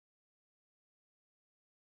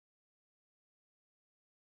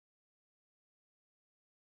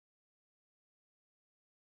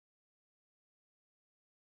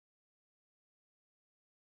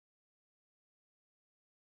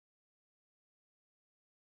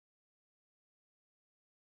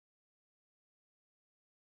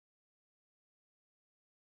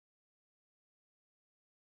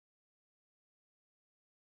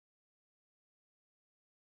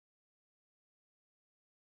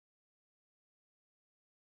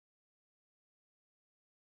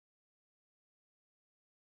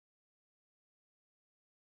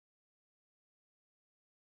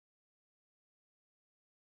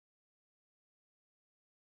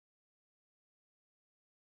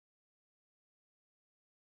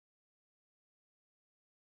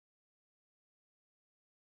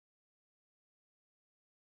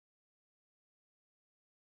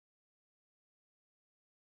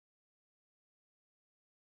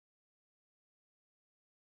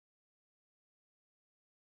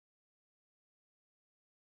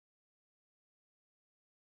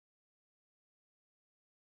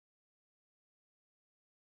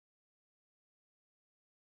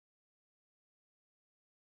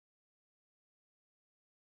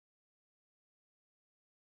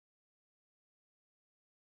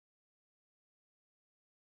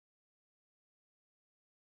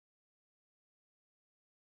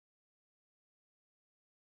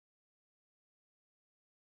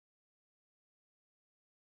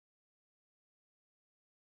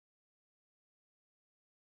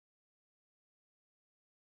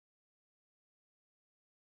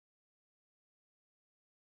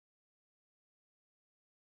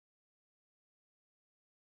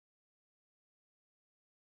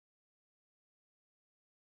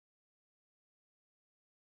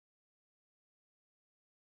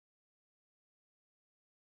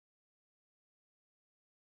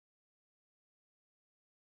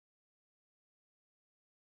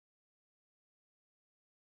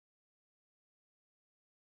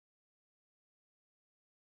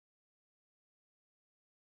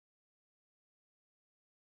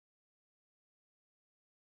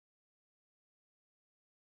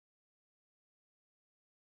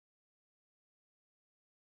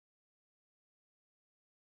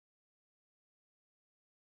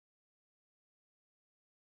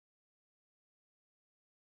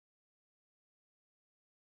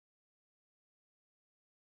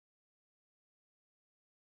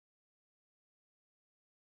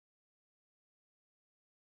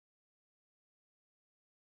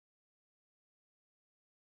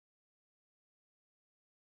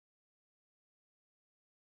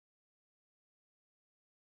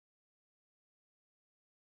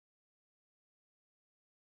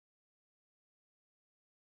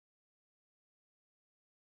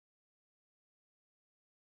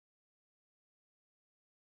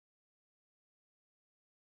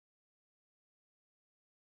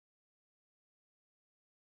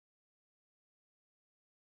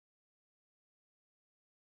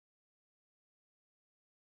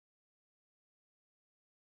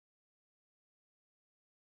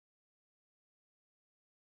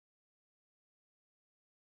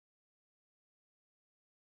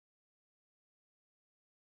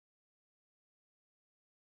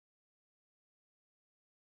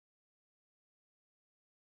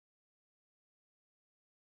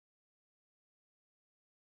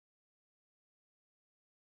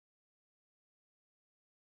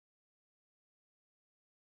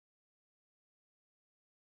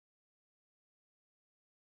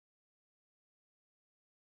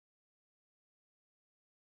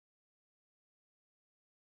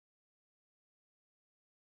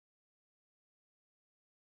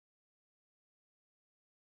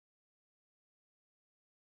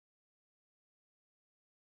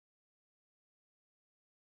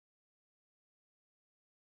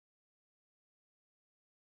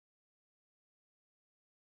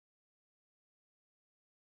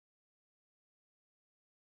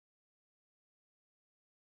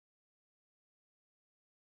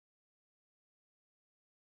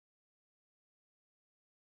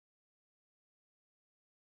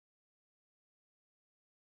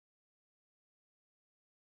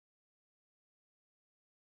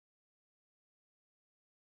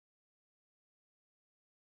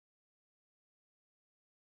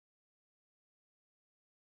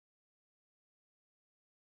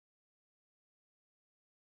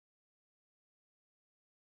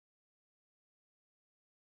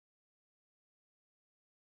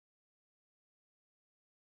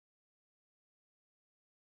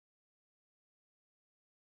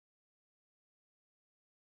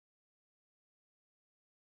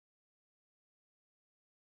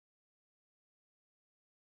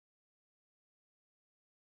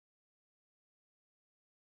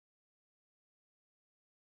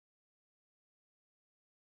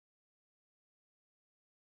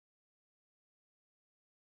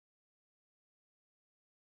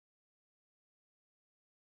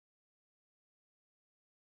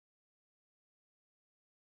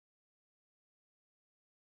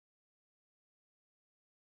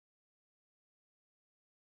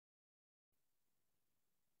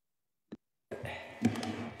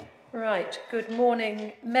Right, good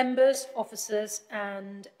morning members, officers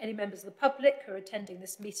and any members of the public who are attending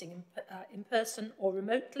this meeting in person or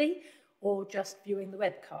remotely or just viewing the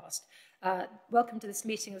webcast. Welcome to this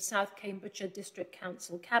meeting of South Cambridgeshire District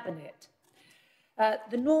Council Cabinet.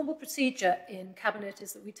 The normal procedure in Cabinet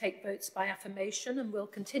is that we take votes by affirmation, and we'll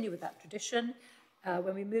continue with that tradition.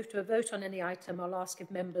 When we move to a vote on any item, I'll ask if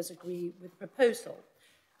members agree with the proposal.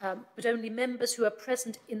 But only members who are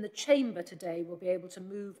present in the chamber today will be able to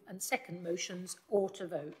move and second motions or to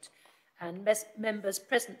vote. And members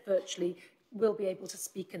present virtually will be able to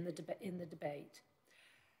speak in the debate.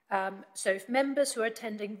 So if members who are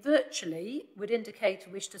attending virtually would indicate a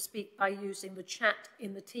wish to speak by using the chat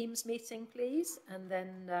in the Teams meeting, please, and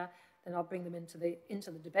then I'll bring them into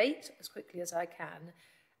the debate as quickly as I can.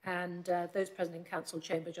 And those present in council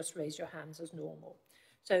chamber, just raise your hands as normal.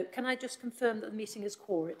 So can I just confirm that the meeting is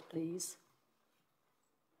quorate, please?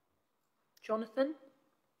 Jonathan?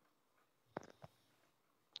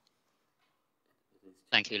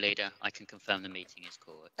 Thank you, Leader. I can confirm the meeting is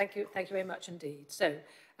quorate. Thank you very much indeed. So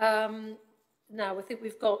now I think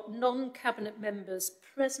we've got non-cabinet members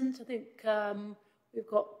present. I think we've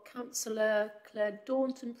got Councillor Claire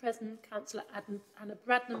Daunton present, Councillor Anna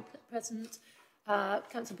Bradnam present,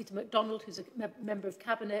 Councillor Peter MacDonald, who's a member of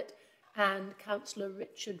Cabinet, and Councillor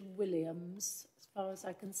Richard Williams, as far as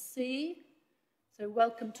I can see. So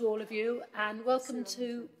welcome to all of you, and welcome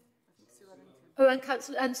to... Oh, and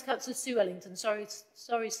Councillor Sue Ellington. Sorry,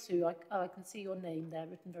 Sue, I can see your name there,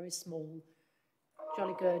 written very small.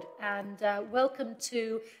 Jolly good. And welcome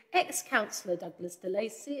to ex-Councillor Douglas de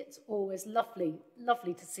Lacy. It's always lovely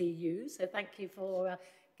to see you, so thank you for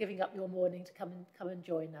giving up your morning to come and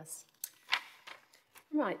join us.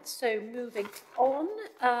 Right, so moving on,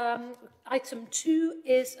 item 2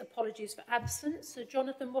 is apologies for absence. So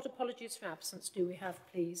Jonathan, what apologies for absence do we have,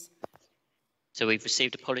 please? So we've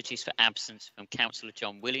received apologies for absence from Councillor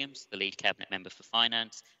John Williams, the lead Cabinet Member for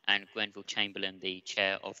Finance, and Grenville Chamberlain, the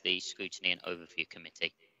Chair of the Scrutiny and Overview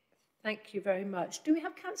Committee. Thank you very much. Do we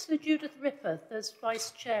have Councillor Judith Rippeth as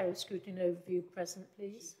Vice Chair of Scrutiny and Overview present,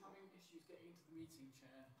 please? She's having issues getting into the meeting,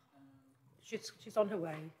 Chair. She's on her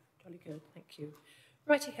way. Jolly good, thank you.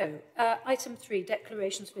 Righty-ho. Item 3,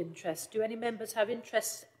 declarations of interest. Do any members have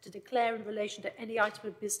interest to declare in relation to any item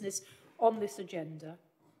of business on this agenda?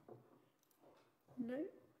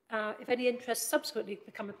 No? If any interests subsequently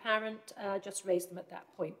become apparent, just raise them at that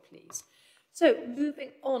point, please. So, moving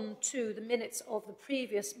on to the minutes of the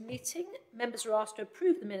previous meeting. Members are asked to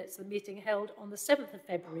approve the minutes of the meeting held on the 7th of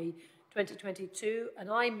February 2022, and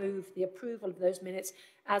I move the approval of those minutes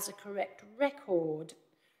as a correct record.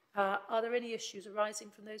 Are there any issues arising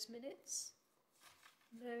from those minutes?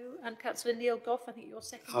 No. And Councillor Neil Goff, I think you're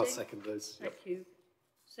seconding. I'll second those. Thank you.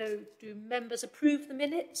 So do members approve the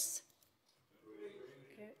minutes?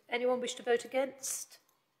 Okay. Anyone wish to vote against?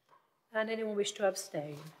 And anyone wish to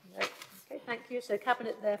abstain? No. Okay, thank you. So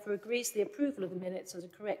Cabinet therefore agrees the approval of the minutes as a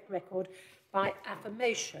correct record by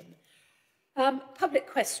affirmation. Public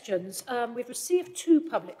questions. We've received 2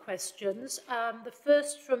 public questions. The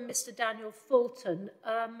first from Mr. Daniel Fulton.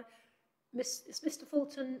 Is Mr.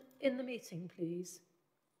 Fulton in the meeting, please?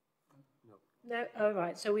 No? No? All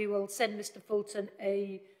right. So we will send Mr. Fulton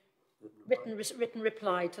a written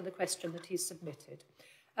reply to the question that he's submitted.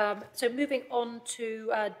 So moving on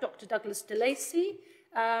to Dr. Douglas de Lacy.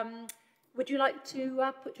 Would you like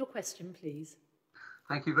to put your question, please?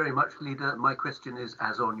 Thank you very much, Leader. My question is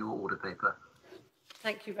as on your order paper.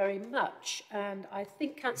 Thank you very much. And I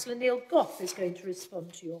think Councillor Neil Goff is going to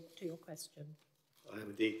respond to your question. I am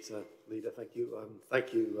indeed, Leader. Thank you.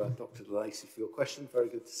 Thank you, Dr. de Lacy, for your question. Very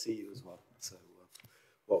good to see you as well. So,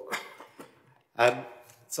 welcome.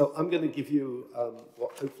 So I'm going to give you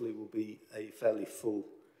what hopefully will be a fairly full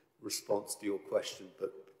response to your question,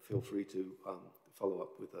 but feel free to follow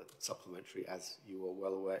up with a supplementary, as you are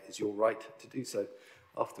well aware, is your right to do so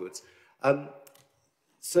afterwards.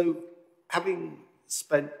 So, having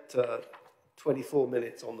spent 24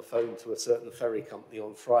 minutes on the phone to a certain ferry company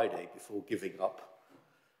on Friday before giving up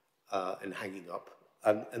and hanging up,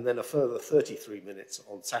 and then a further 33 minutes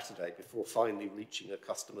on Saturday before finally reaching a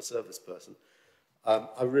customer service person,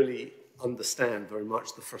 I really understand very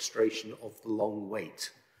much the frustration of the long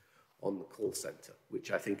wait on the call centre,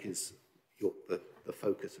 which I think is the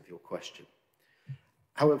focus of your question.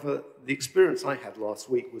 However, the experience I had last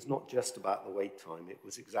week was not just about the wait time. It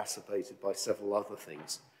was exacerbated by several other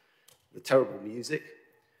things. The terrible music,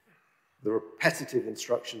 the repetitive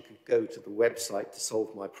instruction to go to the website to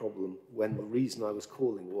solve my problem when the reason I was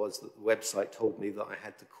calling was that the website told me that I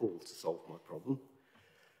had to call to solve my problem.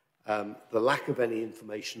 The lack of any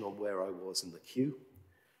information on where I was in the queue,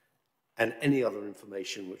 and any other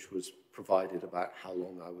information which was provided about how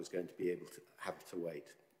long I was going to be able to have to wait.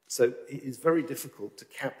 So it is very difficult to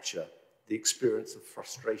capture the experience of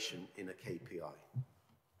frustration in a KPI.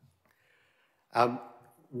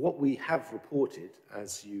 What we have reported,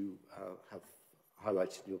 as you have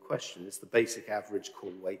highlighted in your question, is the basic average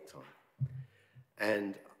call wait time.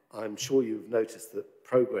 And I'm sure you've noticed that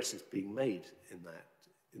progress is being made in that,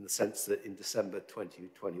 in the sense that in December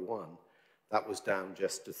 2021, that was down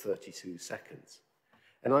just to 32 seconds.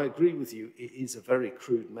 And I agree with you, it is a very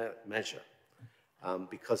crude measure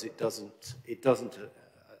because it doesn't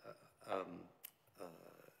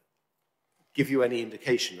give you any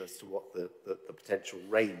indication as to what the potential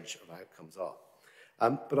range of outcomes are.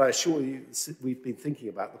 But I assure you, we've been thinking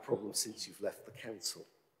about the problem since you've left the council.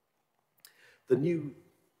 The new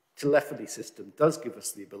telephony system does give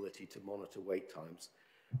us the ability to monitor wait times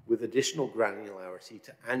with additional granularity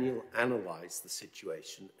to analyse the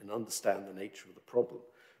situation and understand the nature of the problem.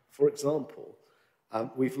 For example,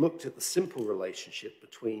 we've looked at the simple relationship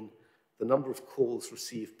between the number of calls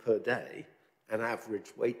received per day and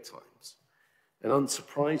average wait times. And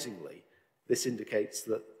unsurprisingly, this indicates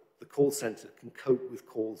that the call centre can cope with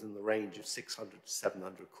calls in the range of 600 to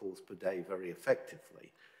 700 calls per day very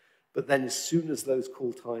effectively. But then as soon as those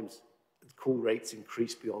call rates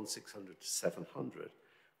increase beyond 600 to 700,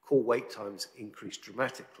 call wait times increase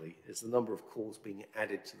dramatically as the number of calls being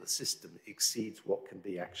added to the system exceeds what can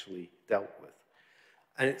be actually dealt with.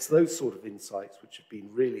 And it's those sort of insights which have been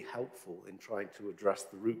really helpful in trying to address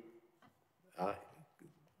the root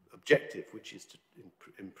objective, which is to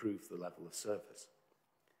improve the level of service.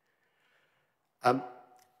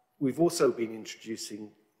 We've also been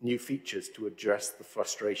introducing new features to address the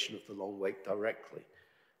frustration of the long wait directly.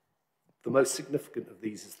 The most significant of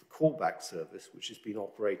these is the callback service, which has been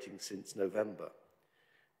operating since November.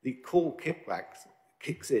 The call kickback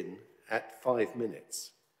kicks in at 5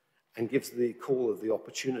 minutes and gives the caller the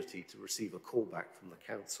opportunity to receive a callback from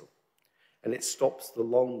the council. And it stops the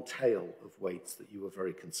long tail of waits that you were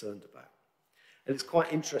very concerned about. And it's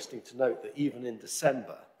quite interesting to note that even in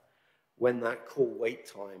December, when that call wait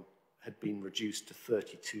time had been reduced to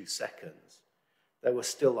 32 seconds, there were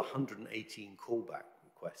still 118 callback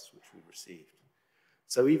requests which we received.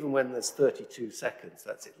 So even when there's 32 seconds,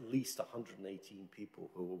 that's at least 118 people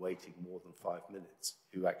who are waiting more than 5 minutes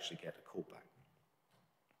who actually get a callback.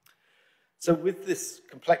 So with this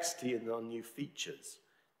complexity in our new features,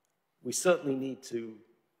 we certainly need to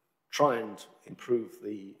try and improve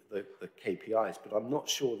the KPIs, but I'm not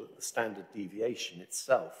sure that the standard deviation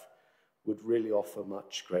itself would really offer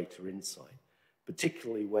much greater insight,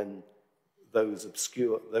 particularly when those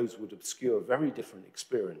would obscure very different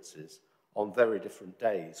experiences on very different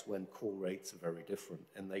days when call rates are very different,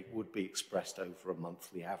 and they would be expressed over a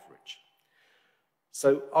monthly average.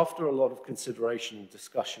 So after a lot of consideration and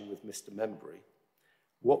discussion with Mr. Membry,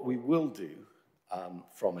 what we will do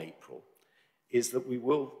from April is that we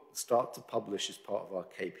will start to publish as part of our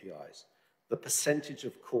KPIs the percentage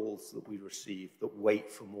of calls that we receive that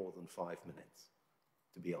wait for more than 5 minutes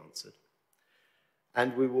to be answered.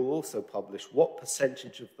 And we will also publish what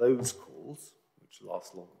percentage of those calls, which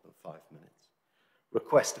last longer than 5 minutes,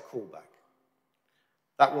 request a callback.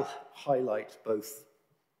 That will highlight both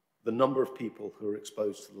the number of people who are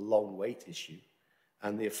exposed to the long wait issue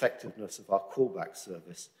and the effectiveness of our callback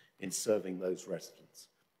service in serving those residents.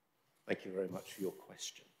 Thank you very much for your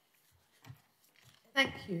question.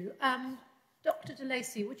 Thank you. Dr. de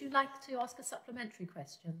Lacy, would you like to ask a supplementary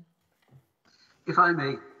question? If I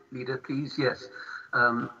may, Leader, please, yes.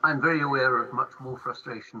 I'm very aware of much more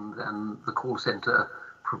frustration than the call centre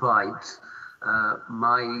provides.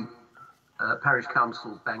 My parish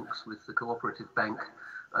council banks with the cooperative bank,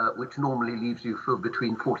 which normally leaves you for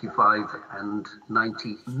between 45 and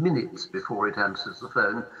 90 minutes before it answers the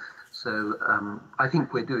phone. So I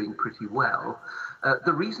think we're doing pretty well.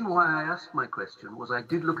 The reason why I asked my question was I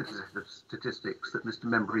did look at a set of statistics that Mr.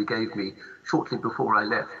 Membry gave me shortly before I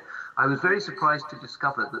left. I was very surprised to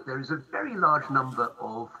discover that there is a very large number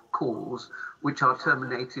of calls which are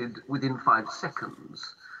terminated within 5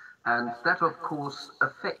 seconds. And that, of course,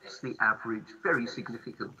 affects the average very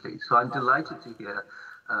significantly. So I'm delighted to hear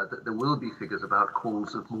that there will be figures about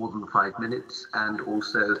calls of more than 5 minutes and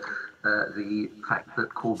also the fact that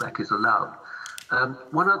callback is allowed.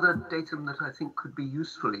 One other datum that I think could be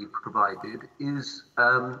usefully provided is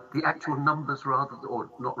the actual numbers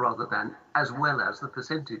as well as the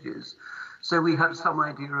percentages. So we have some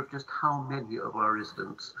idea of just how many of our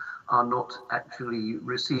residents are not actually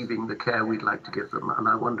receiving the care we'd like to give them. And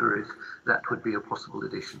I wonder if that would be a possible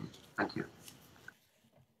addition. Thank you.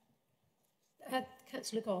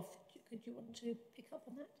 Councillor Goff, did you want to pick up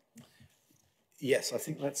on that? Yes, I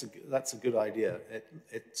think that's a good idea.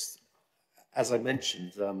 It's, as I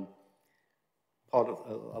mentioned, a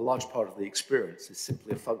large part of the experience is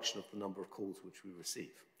simply a function of the number of calls which we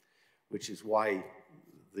receive, which is why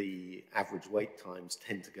the average wait times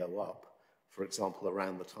tend to go up, for example,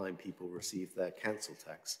 around the time people receive their council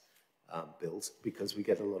tax bills, because we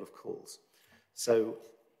get a lot of calls. So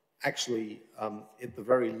actually, at the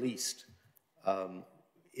very least,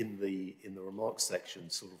 in the remarks section,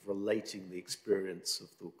 sort of relating the experience of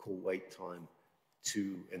the call wait time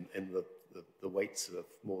to, and the waits of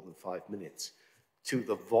more than 5 minutes, to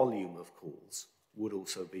the volume of calls would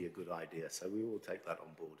also be a good idea. So we will take that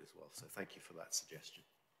on board as well. So thank you for that suggestion.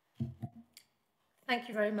 Thank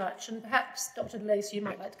you very much. And perhaps, Dr. Lacey, you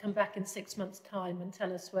might like to come back in 6 months' time and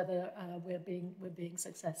tell us whether we're being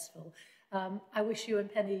successful. I wish you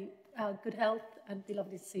and Penny good health, and it'd be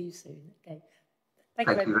lovely to see you soon. Okay. Thank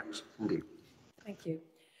you very much. Indeed. Thank you.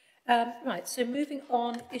 Right, so moving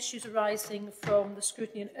on, issues arising from the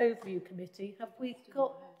Scrutiny and Overview Committee. Have we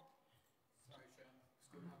got...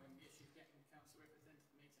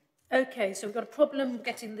 Okay, so we've got a problem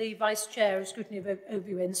getting the Vice Chair of Scrutiny of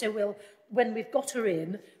Overview in, so when we've got her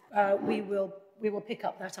in, we will pick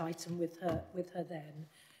up that item with her then.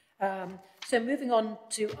 So moving on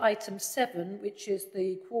to item 7, which is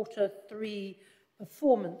the Q3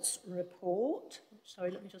 performance report.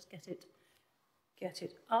 Sorry, let me just get it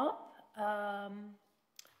up.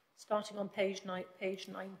 Starting on page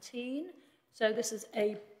 19. So this is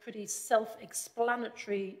a pretty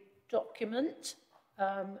self-explanatory document.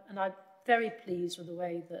 And I'm very pleased with the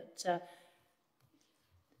way that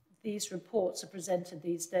these reports are presented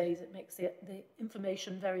these days. It makes the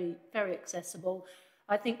information very, very accessible.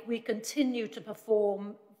 I think we continue to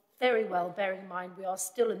perform very well, bearing in mind we are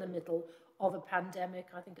still in the middle of a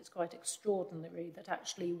pandemic. I think it's quite extraordinary that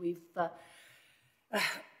actually we've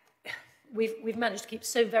managed to keep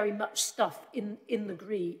so very much stuff in the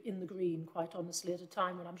green, quite honestly, at a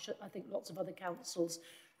time when I think lots of other councils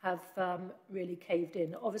have really caved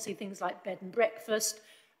in. Obviously, things like bed and breakfast,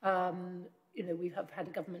 you know, we have had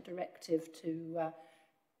a government directive to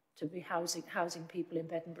be housing people in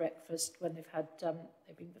bed and breakfast when they've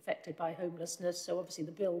been affected by homelessness. So obviously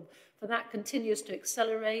the bill for that continues to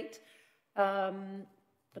accelerate.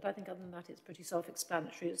 But I think other than that, it's pretty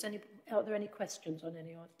self-explanatory. Are there any questions on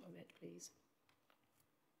any of it, please?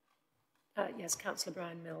 Yes, Councillor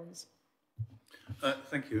Brian Milnes.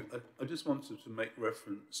 Thank you. I just wanted to make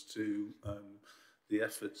reference to the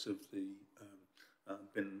efforts of the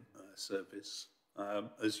bin service.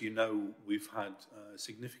 As you know, we've had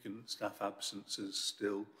significant staff absences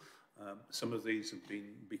still. Some of these have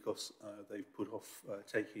been because they've put off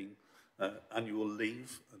taking annual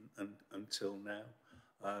leave until now.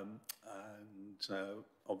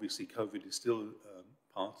 Obviously COVID is still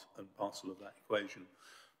part and parcel of that equation.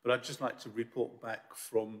 But I'd just like to report back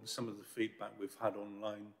from some of the feedback we've had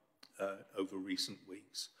online over recent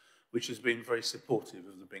weeks, which has been very supportive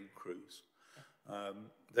of the bin crews.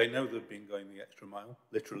 They know they've been going the extra mile,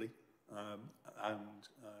 literally, and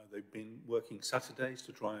they've been working Saturdays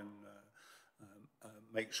to try and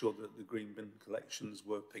make sure that the green bin collections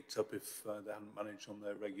were picked up if they hadn't managed on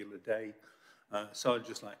their regular day. So I'd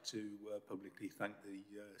just like to publicly thank the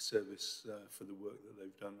service for the work that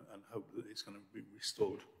they've done and hope that it's going to be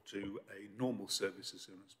restored to a normal service as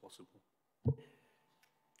soon as possible.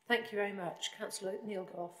 Thank you very much. Councillor Neil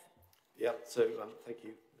Goff. Yeah, so thank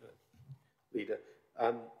you, Leader.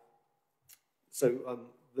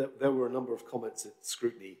 There were a number of comments at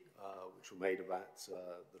scrutiny which were made about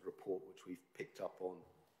the report which we've picked up on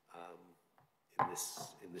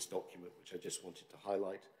in this document, which I just wanted to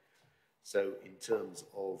highlight. So in terms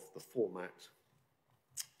of the format,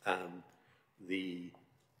 the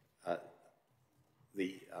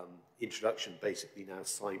introduction basically now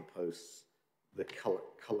signposts the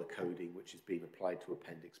colour coding which is being applied to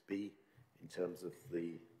Appendix B in terms of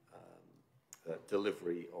the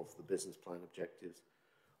delivery of the business plan objectives.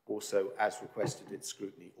 Also, as requested in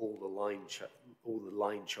scrutiny, all the line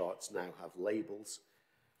charts now have labels.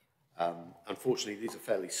 Unfortunately, these are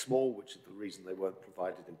fairly small, which is the reason they weren't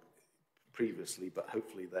provided previously, but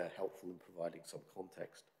hopefully they're helpful in providing some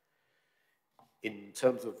context. In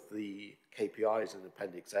terms of the KPIs in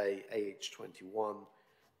Appendix A, AH21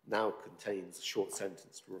 now contains a short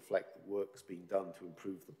sentence to reflect the work's being done to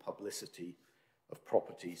improve the publicity of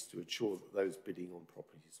properties to ensure that those bidding on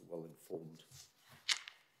properties are well informed.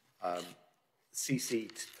 CC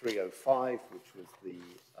 305, which was the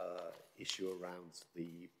issue around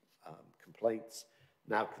the complaints,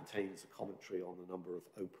 now contains a commentary on the number of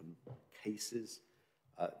open cases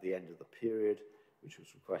at the end of the period, which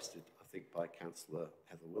was requested, I think, by Councillor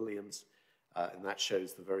Heather Williams. and that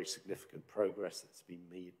shows the very significant progress that's been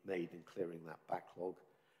made in clearing that backlog.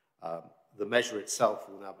 The measure itself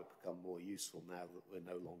will now become more useful now that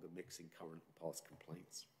we're no longer mixing current and past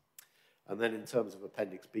complaints. And then in terms of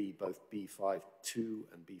Appendix B, both B5.2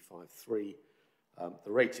 and B5.3,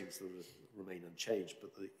 the ratings remain unchanged,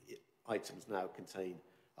 but the items now contain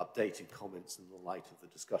updated comments in the light of the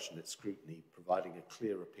discussion at scrutiny, providing a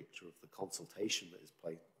clearer picture of the consultation that has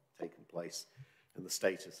taken place and the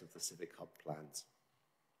status of the Civic Hub plans,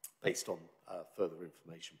 based on further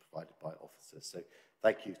information provided by officers. So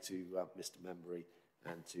thank you to Mr. Membry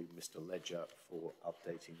and to Mr. Ledger for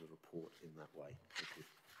updating the report in that way. Thank you.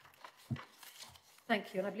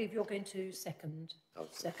 Thank you, and I believe you're going to second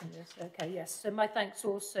this. Okay, yes. So my thanks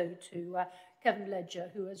also to Kevin Ledger,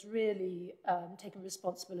 who has really taken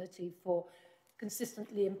responsibility for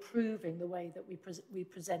consistently improving the way that we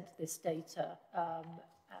present this data.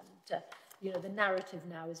 You know, the narrative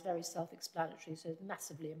now is very self-explanatory, so it's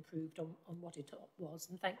massively improved on what it was.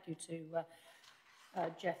 And thank you to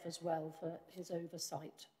Jeff as well for his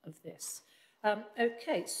oversight of this.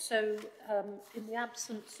 Okay, so in the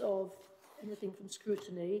absence of anything from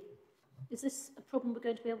scrutiny, is this a problem we're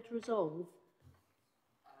going to be able to resolve?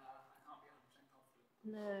 I can't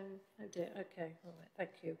be 100% confident. No, oh dear, okay, all right,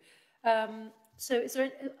 thank you. So is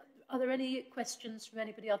there are there any questions from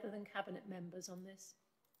anybody other than Cabinet members on this?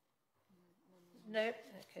 No?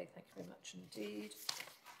 Okay, thank you very much indeed.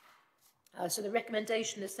 So the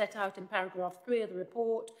recommendation is set out in paragraph 3 of the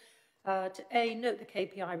report. To A, note the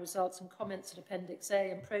KPI results and comments at Appendix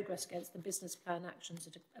A and progress against the business plan actions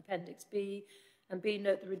at Appendix B. And B,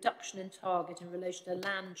 note the reduction in target in relation to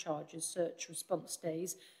land charges search response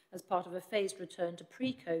days as part of a phased return to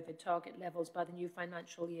pre-COVID target levels by the new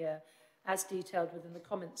financial year, as detailed within the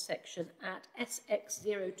comments section at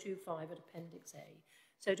SX025 at Appendix A.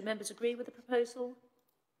 So do members agree with the proposal?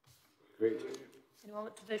 Agreed. Anyone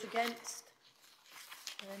want to vote against?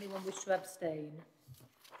 Or anyone wish to abstain?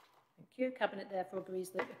 Thank you. Cabinet therefore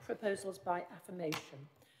agrees that the proposals by affirmation.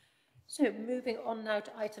 So moving on now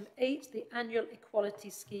to item 8, the annual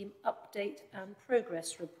equality scheme update and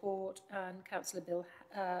progress report. And Councillor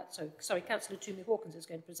Toomey Hawkins is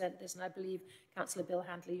going to present this, and I believe Councillor Bill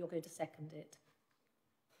Handley, you're going to second it.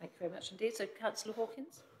 Thank you very much indeed. So Councillor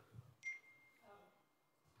Hawkins.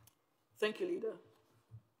 Thank you, Leader.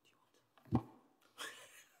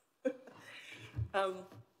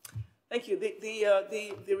 Thank you.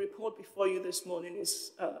 The report before you this morning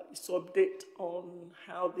is to update on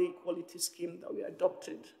how the equality scheme that we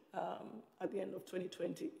adopted at the end of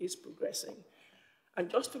 2020 is progressing. And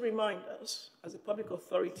just to remind us, as a public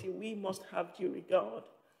authority, we must have due regard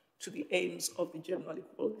to the aims of the General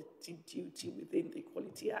Equality Duty within the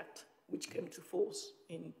Equality Act, which came to force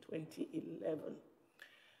in 2011.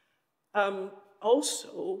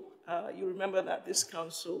 Also, you remember that this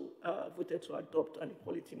council voted to adopt an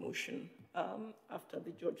equality motion after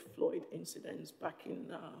the George Floyd incidents back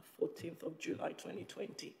in 14th of July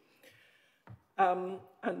 2020. And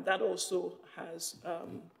that also has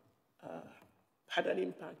had an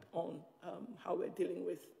impact on how we're dealing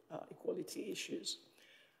with equality issues.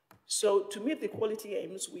 So to meet the equality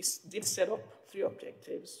aims, we did set up 3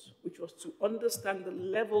 objectives, which was to understand the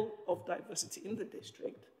level of diversity in the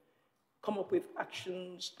district, come up with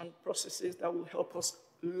actions and processes that will help us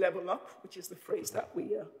level up, which is the phrase that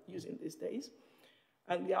we are using these days,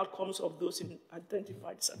 and the outcomes of those in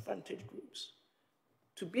identified disadvantaged groups.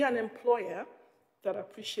 To be an employer that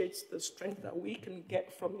appreciates the strength that we can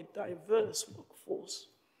get from a diverse workforce,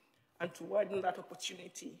 and to widen that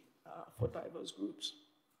opportunity for diverse groups.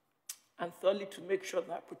 And thirdly, to make sure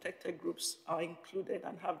that protected groups are included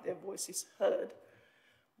and have their voices heard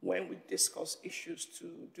when we discuss issues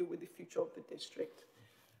to do with the future of the district.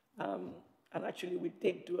 And actually, we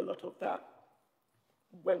did do a lot of that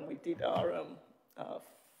when we did our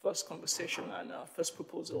first conversation and our first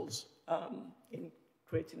proposals in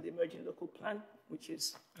creating the Emerging Local Plan, which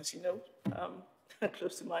is, as you know,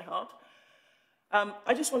 close to my heart.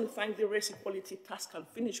 I just want to thank the Race Equality Task and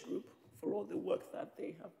Finish Group for all the work that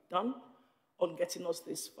they have done on getting us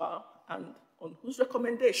this far, and on whose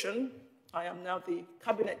recommendation I am now the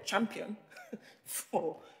cabinet champion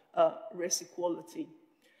for race equality.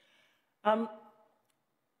 I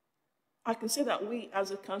can say that we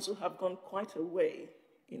as a council have gone quite a way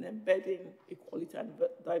in embedding equality and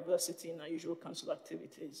diversity in our usual council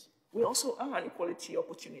activities. We also are an equality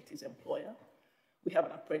opportunities employer. We have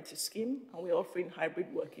an apprentice scheme, and we're offering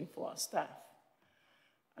hybrid working for our staff.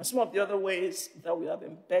 And some of the other ways that we have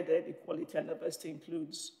embedded equality and diversity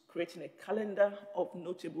includes creating a calendar of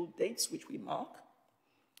notable dates, which we mark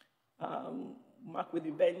with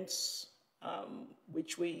events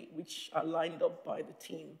which are lined up by the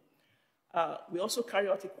team. We also carry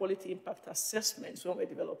out equality impact assessments when we're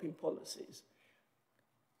developing policies.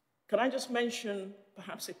 Can I just mention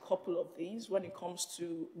perhaps a couple of these when it comes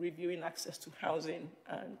to reviewing access to housing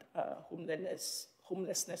and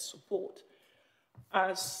homelessness support?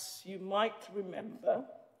 As you might remember,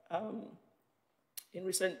 in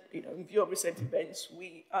view of recent events,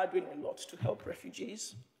 we are doing a lot to help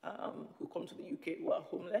refugees who come to the UK who are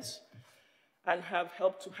homeless, and have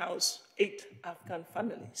helped to house 8 Afghan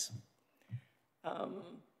families.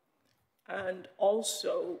 And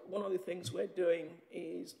also, one of the things we're doing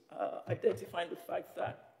is identifying the fact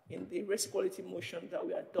that in the race equality motion that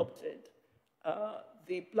we adopted,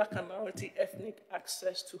 the Black and minority ethnic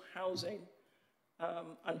access to housing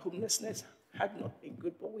and homelessness had not been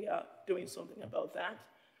good, but we are doing something about that.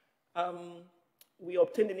 We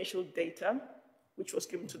obtained initial data, which was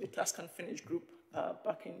given to the Task and Finish group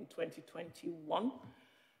back in 2021.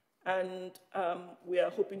 And we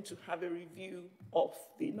are hoping to have a review of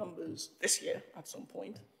the numbers this year at some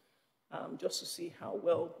point, just to see how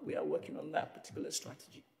well we are working on that particular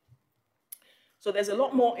strategy. So there's a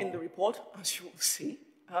lot more in the report, as you will see.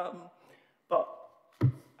 But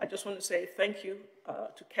I just want to say thank you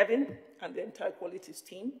to Kevin and the entire Qualities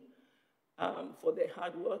team for their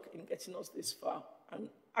hard work in getting us this far. And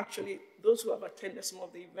actually, those who have attended some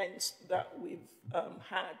of the events that we've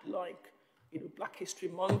had, like Black History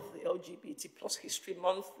Month, the LGBT plus History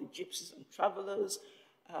Month, the Gypsies and Travelers,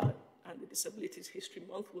 and the Disabilities History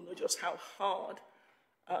Month, will know just how hard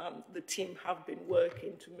the team have been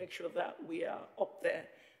working to make sure that we are up there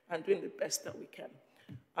and doing the best that we can.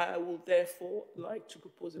 I will therefore like to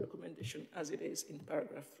propose a recommendation as it is in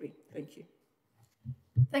paragraph 3. Thank you.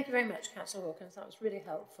 Thank you very much, Councillor Hawkins. That was really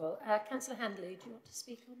helpful. Councillor Handley, do you want to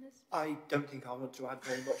speak on this? I don't think I want to add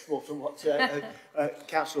very much more from what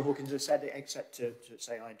Councillor Hawkins has said, except to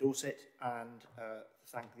say I endorse it and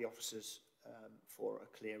thank the officers for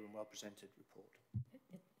a clear and well-presented report.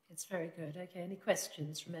 It's very good. Okay, any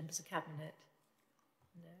questions from members of Cabinet?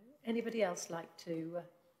 No. Anybody else like to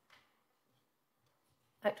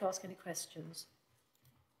ask any questions?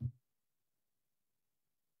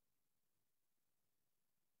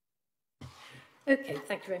 Okay,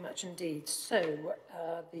 thank you very much indeed. So,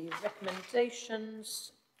 the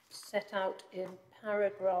recommendations set out in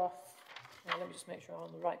paragraph, now let me just make sure I'm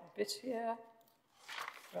on the right bit here.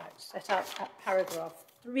 Right, set out at paragraph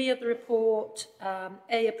 3 of the report.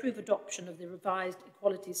 A, approve adoption of the revised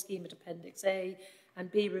equality scheme at Appendix A,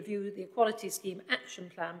 and B, review the equality scheme action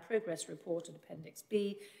plan progress report at Appendix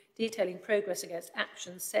B, detailing progress against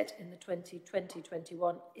actions set in the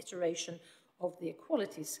 2020-21 iteration of the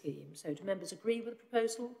equality scheme. So do members agree with the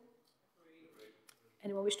proposal? Agree.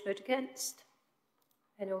 Anyone wish to vote against?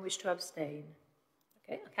 Anyone wish to abstain?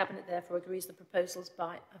 Okay, our Cabinet therefore agrees the proposals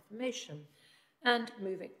by affirmation. And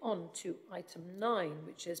moving on to item 9,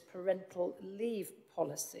 which is parental leave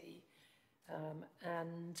policy.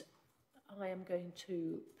 And I am going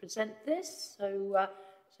to present this. So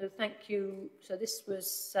thank you. So this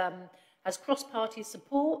was has cross-party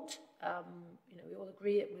support. We all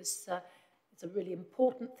agree it was it's a really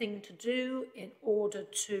important thing to do in order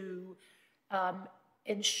to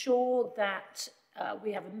ensure that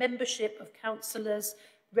we have a membership of councillors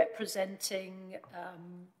representing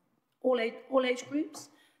all age groups,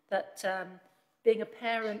 that being a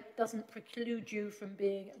parent doesn't preclude you from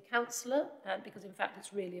being a councillor, because in fact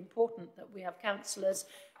it's really important that we have councillors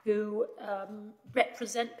who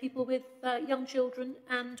represent people with young children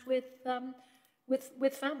and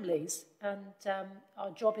with families, and our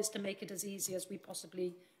job is to make it as easy as we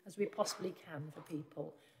possibly can for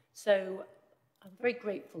people. So I'm very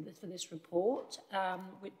grateful for this report,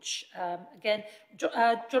 which again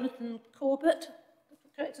Jonathan Corbett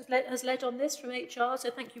has led on this from HR,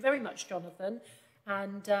 so thank you very much, Jonathan.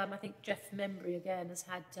 And I think Jeff Membry again has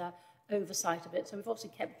had oversight of it. So we've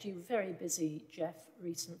obviously kept you very busy, Jeff,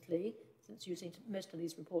 recently, since most of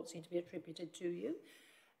these reports seem to be attributed to you.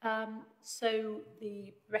 So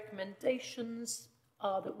the recommendations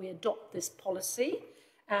are that we adopt this policy,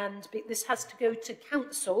 and this has to go to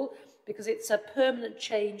council because it's a permanent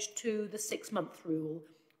change to the 6-month rule,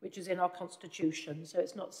 which is in our constitution. So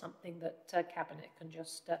it's not something that Cabinet can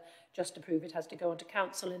just approve. It has to go on to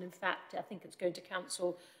council, and in fact, I think it's going to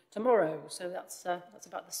council tomorrow. So that's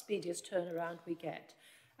about the speediest turnaround we get.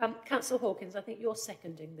 Councillor Hawkins, I think you're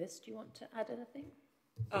seconding this. Do you want to add anything?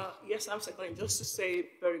 Yes, I'm seconding. Just to say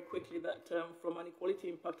very quickly that from an equality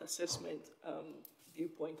impact assessment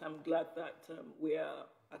viewpoint, I'm glad that we are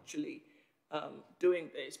actually doing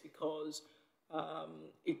this, because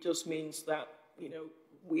it just means that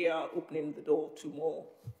we are opening the door to more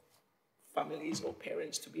families or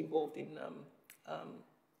parents to be involved in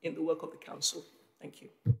the work of the council. Thank you.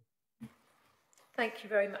 Thank you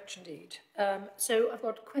very much indeed. So I've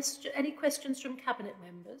got any questions from Cabinet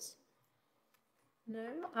members? No?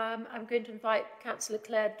 I'm going to invite Councillor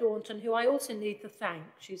Claire Daunton, who I also need to thank.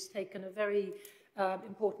 She's taken a very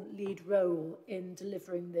important lead role in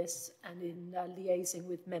delivering this and in liaising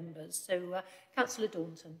with members. So, Councillor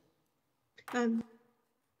Daunton.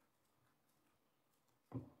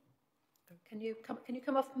 Can you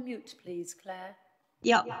come off mute, please, Claire?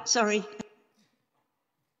 Yeah, sorry.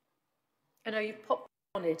 I know you've popped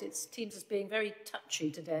on it. It seems as being very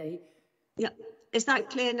touchy today. Yeah, is that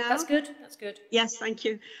clear now? That's good. That's good. Yes, thank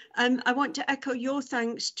you. I want to echo your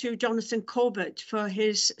thanks to Jonathan Corbett for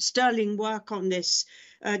his sterling work on this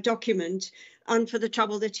document and for the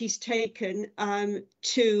trouble that he's taken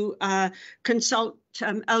to consult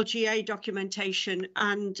LGA documentation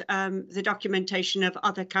and the documentation of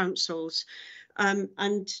other councils.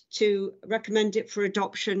 And to recommend it for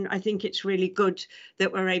adoption. I think it's really good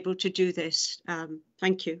that we're able to do this.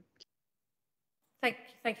 Thank you.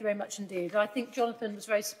 Thank you very much indeed. I think Jonathan was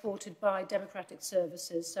very supported by Democratic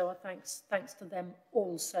Services, so thanks to them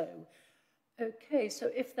also. Okay, so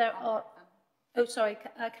if there are... Oh, sorry,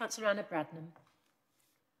 Councillor Anna Bradnam.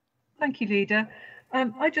 Thank you, Leader.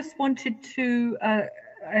 I just wanted to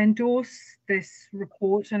endorse this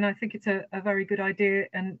report, and I think it's a very good idea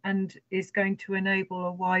and is going to enable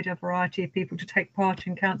a wider variety of people to take part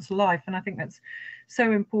in council life, and I think that's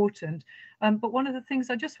so important. But one of the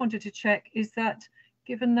things I just wanted to check is that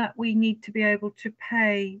given that we need to be able to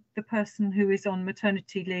pay the person who is on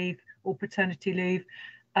maternity leave or paternity leave,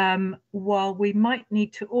 while we might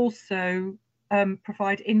need to also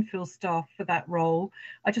provide infill staff for that role,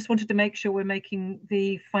 I just wanted to make sure we're making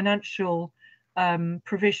the financial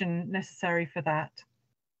provision necessary for that.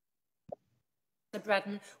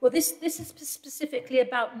 Bradden. Well, this is specifically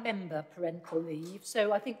about member parental leave,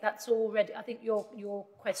 so I think that's already. I think your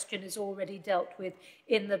question is already dealt with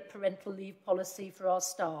in the parental leave policy for our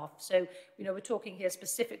staff. So we're talking here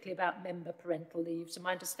specifically about member parental leave. So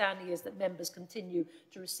my understanding is that members continue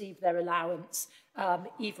to receive their allowance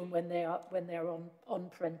even when they're on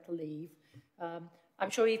parental leave. I'm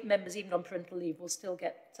sure members even on parental leave will still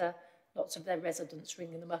get lots of their residents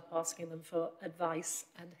ringing them up asking them for advice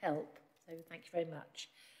and help. So thank you very much.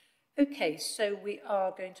 Okay, so we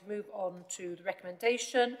are going to move on to the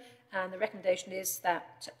recommendation, and the recommendation is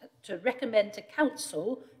that to recommend to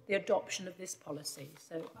Council the adoption of this policy.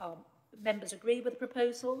 So members agree with the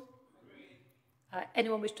proposal?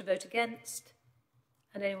 Anyone wish to vote against?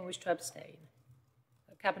 And anyone wish to abstain?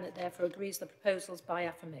 The Cabinet therefore agrees the proposals by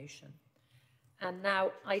affirmation. And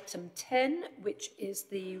now item 10, which is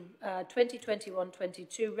the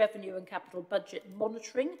 2021-22 Revenue and Capital Budget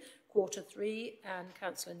Monitoring, Quarter 3, and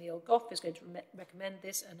Councillor Neil Goff is going to recommend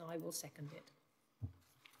this, and I will second it.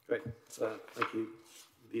 Great. Thank you,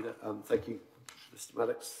 Leader. Thank you, Mr.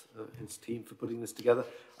 Maddox, his team, for putting this together.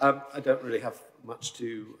 I don't really have much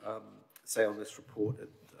to say on this report.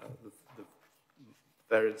 The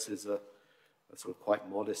variances are sort of quite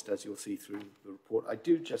modest, as you'll see through the report. I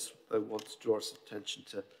do just, though, want to draw us attention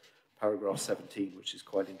to paragraph 17, which is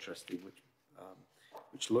quite interesting,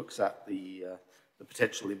 which looks at the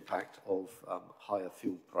potential impact of higher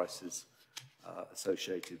fuel prices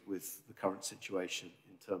associated with the current situation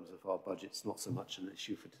in terms of our budgets. Not so much an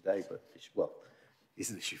issue for today, but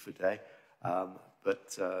is an issue for today.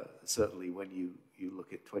 But certainly when you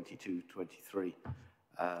look at 22-23,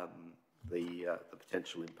 the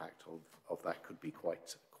potential impact of that could be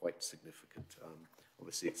quite significant.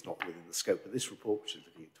 Obviously, it's not within the scope of this report, which is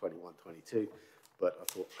looking at 21-22, but I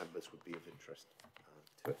thought members would be of interest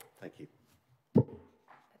to it. Thank you.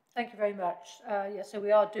 Thank you very much. Yeah, so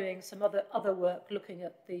we are doing some other work looking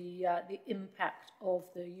at the impact of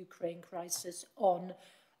the Ukraine crisis on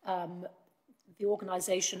the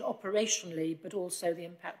organisation operationally, but also the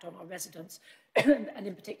impact on our residents, and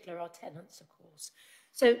in particular our tenants, of course.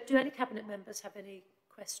 So do any Cabinet members have any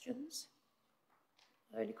questions?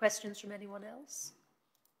 Are there any questions from anyone else?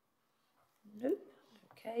 Nope.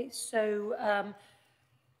 Okay, so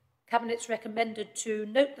Cabinet's recommended to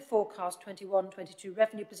note the forecast 21-22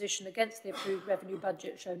 revenue position against the approved revenue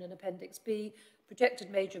budget shown in Appendix B,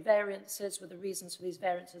 projected major variances with the reasons for these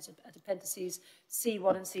variances at Appendices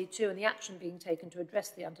C1 and C2, and the action being taken to address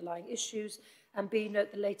the underlying issues, and B,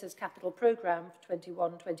 note the latest capital programme for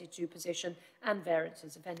 21-22 position and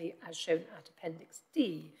variances, if any, as shown at Appendix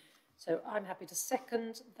D. So I'm happy to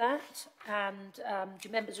second that. And do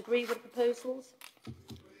members agree with the proposals?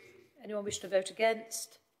 Anyone wish to vote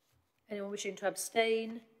against? Anyone wishing to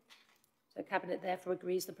abstain? So Cabinet therefore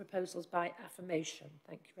agrees the proposals by affirmation.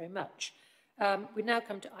 Thank you very much. We now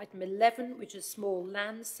come to item 11, which is small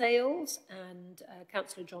land sales, and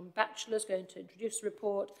Councillor John Batchelor is going to introduce the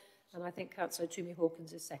report, and I think Councillor Toomey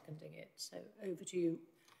Hawkins is seconding it. So over to you,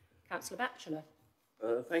 Councillor Batchelor.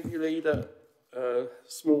 Thank you, Leader.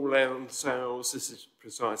 Small land sales, this is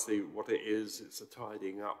precisely what it is. It's a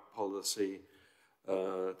tidying up policy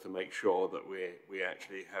to make sure that we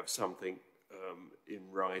actually have something in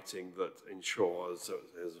writing that ensures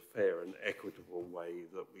that there's a fair and equitable way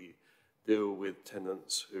that we deal with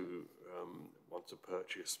tenants who want to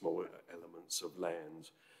purchase small elements of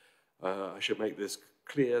land. I should make this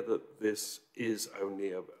clear that this is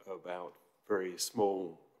only about very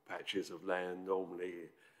small patches of land, normally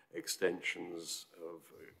extensions of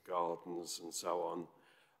gardens and so on,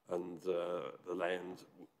 and the land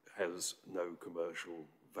has no commercial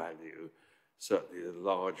value. Certainly the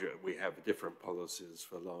larger, we have different policies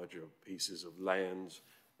for larger pieces of land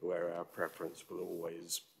where our preference will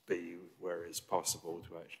always be where it's possible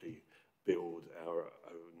to actually build our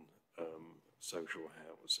own social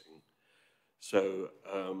housing. So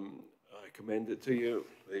I commend it to you.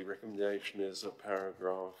 The recommendation is a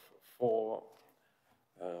paragraph 4.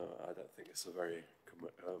 I don't think it's a very,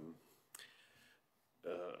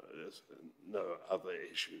 there's no other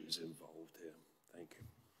issues involved here. Thank you.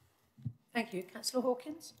 Thank you. Councillor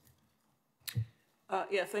Hawkins.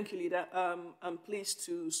 Yeah, thank you, Leader. I'm pleased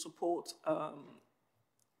to support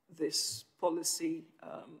this policy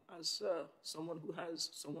as someone who has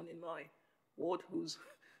someone in my ward who's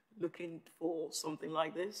looking for something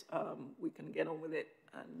like this. We can get on with it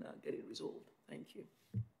and get it resolved. Thank you.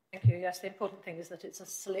 Thank you. Yes, the important thing is that it's a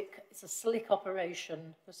slick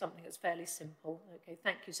operation for something that's fairly simple. Okay,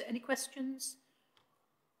 thank you. So any questions?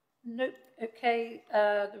 Nope. Okay,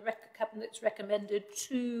 the Cabinet's recommended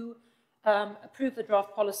to approve the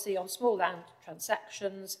draft policy on small land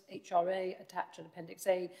transactions, HRA, attached to Appendix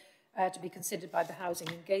A, to be considered by the Housing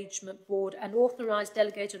Engagement Board, and authorise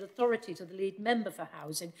delegated authority to the lead member for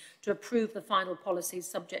housing to approve the final policies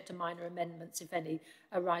subject to minor amendments, if any,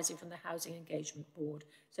 arising from the Housing Engagement Board.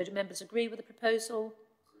 So do members agree with the proposal?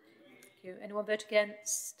 Thank you. Anyone vote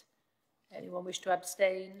against? Anyone wish to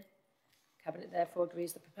abstain? Cabinet therefore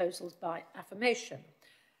agrees the proposals by affirmation.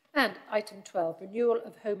 And item 12, renewal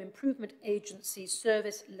of Home Improvement Agency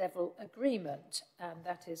Service Level Agreement. And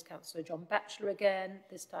that is Councillor John Batchelor again,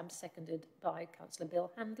 this time seconded by Councillor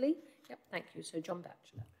Bill Handley. Yep, thank you. So John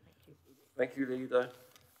Batchelor, thank you. Thank you, Leader.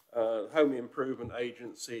 Home Improvement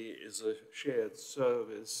Agency is a shared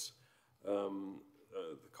service.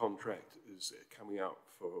 The contract is coming up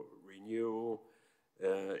for renewal.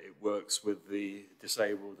 It works with the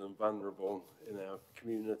disabled and vulnerable in our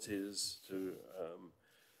communities to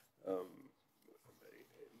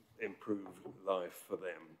improve life for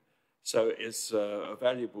them. So it's a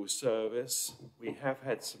valuable service. We have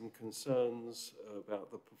had some concerns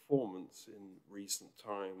about the performance in recent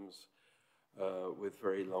times with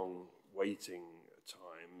very long waiting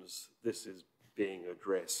times. This is being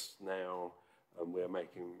addressed now, and we're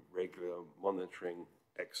making regular monitoring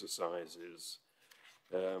exercises.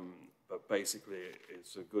 But basically,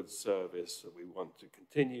 it's a good service that we want to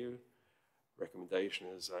continue. Recommendation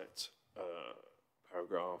is that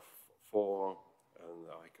paragraph 4, and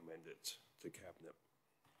I commend it to Cabinet.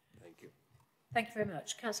 Thank you. Thank you very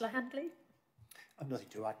much. Councillor Handley? I've nothing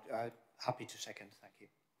to add. Happy to second. Thank you.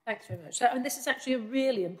 Thanks very much. So, and this is actually a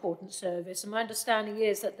really important service, and my understanding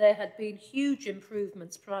is that there had been huge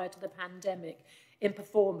improvements prior to the pandemic in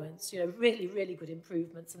performance, you know, really, really good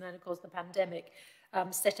improvements, and then of course the pandemic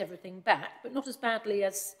set everything back, but not as badly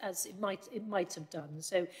as it might have done.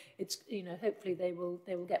 So it's, you know, hopefully they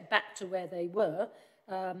will get back to where they were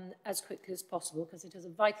as quickly as possible, because it is a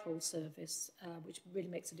vital service which really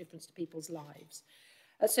makes a difference to people's lives.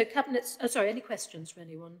 So Cabinet's, sorry, any questions for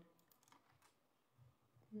anyone?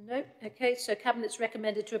 No? Okay, so Cabinet's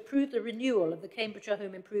recommended to approve the renewal of the Cambridgeshire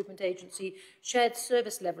Home Improvement Agency Shared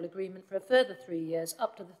Service Level Agreement for a further 3 years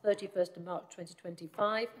up to the 31st of March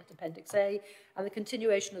 2025 at Appendix A, and the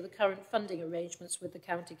continuation of the current funding arrangements with the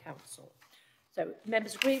County Council. So,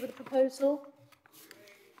 members agree with the proposal?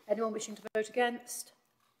 Anyone wishing to vote against?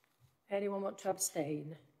 Anyone want to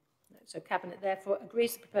abstain? No. So Cabinet therefore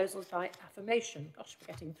agrees the proposals by affirmation. Gosh, we're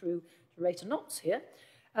getting through to rate of knots here.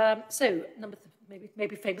 So,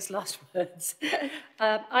 maybe famous last words.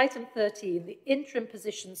 Item 13, the interim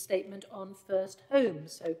position statement on first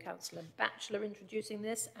homes. So, Councillor Batchelor introducing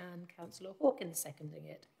this and Councillor Hawkins seconding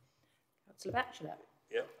it. Councillor Batchelor.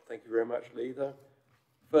 Yeah, thank you very much, Leader.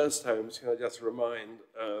 First homes, can I just remind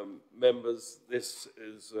members, this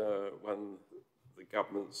is one of the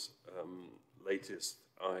government's latest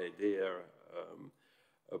idea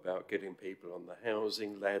about getting people on the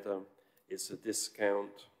housing ladder. It's a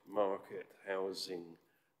discount market housing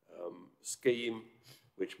scheme,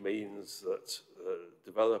 which means that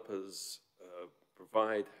developers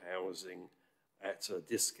provide housing at a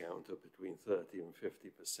discount of between 30 and 50%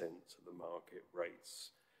 of the market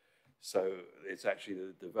rates. So it's actually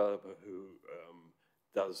the developer who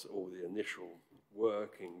does all the initial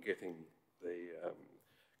work in getting the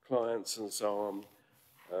clients and so on.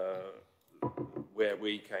 Where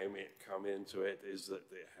we come into it is that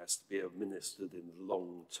it has to be administered in the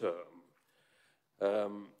long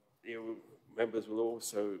term. Members will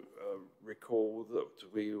also recall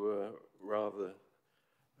that we were rather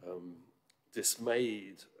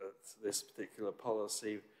dismayed at this particular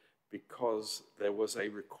policy because there was a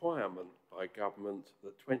requirement by government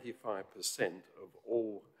that 25% of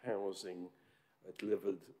all housing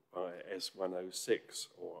delivered by S106,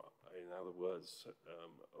 or in other words,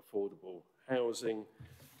 affordable housing,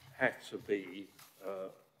 had to be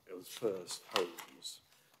as first homes.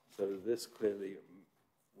 So this clearly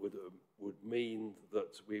would mean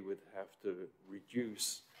that we would have to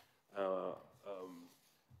reduce our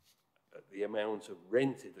the amount of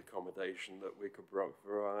rented accommodation that we could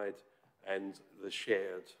provide and the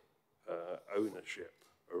shared ownership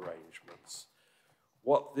arrangements.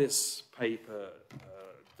 What this paper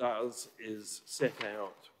does is set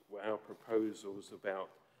out our proposals about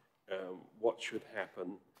what should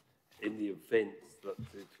happen in the event that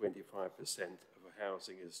the 25% of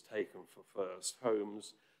housing is taken for first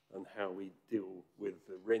homes, and how we deal with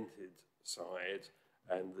the rented side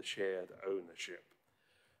and the shared ownership.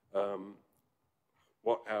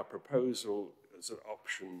 What our proposal is an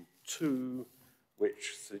option 2,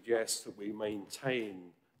 which suggests that we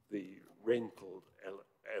maintain the rental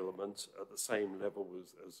element at the same level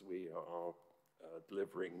as we are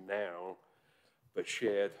delivering now, but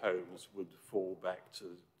shared homes would fall back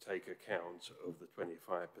to take account of the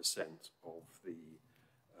 25% of the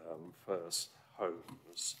first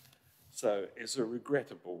homes. So it's a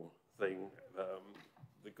regrettable thing.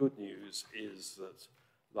 The good news is that,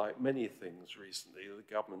 like many things recently,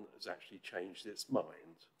 the government has actually changed its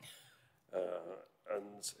mind.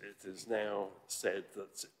 And it is now said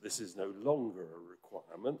that this is no longer a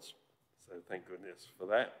requirement, so thank goodness for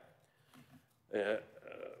that.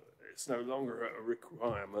 It's no longer a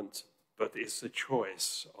requirement, but it's a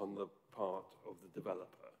choice on the part of the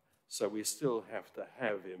developer. So we still have to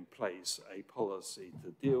have in place a policy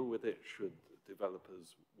to deal with it should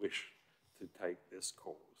developers wish to take this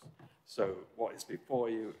course. So what is before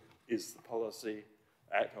you is the policy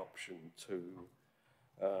at option 2.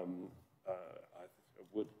 I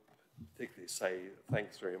would particularly say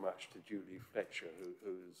thanks very much to Julie Fletcher,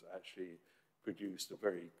 who's actually produced a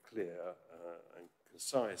very clear and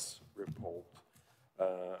concise report,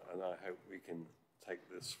 and I hope we can take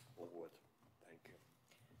this forward. Thank you.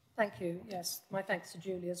 Thank you. Yes, my thanks to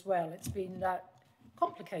Julie as well. It's been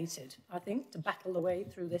complicated, I think, to battle the way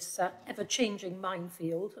through this ever-changing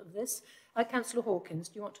minefield of this. Councillor Hawkins,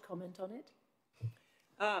 do you want to comment on it?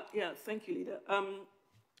 Yeah, thank you, Leader.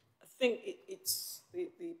 I think it's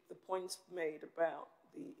the points made about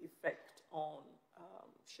the effect on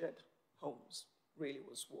shared homes really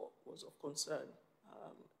was what was of concern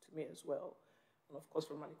to me as well. And of course,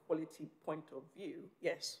 from an equality point of view,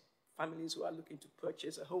 yes, families who are looking to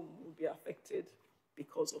purchase a home will be affected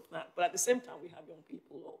because of that. But at the same time, we have young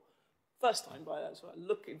people or first-time buyers who are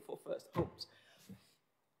looking for first homes.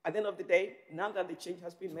 At the end of the day, now that the change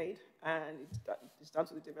has been made and it's down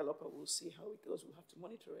to the developer, we'll see how it goes. We'll have to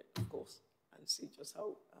monitor it, of course, and see just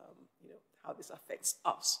how, how this affects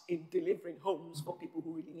us in delivering homes for people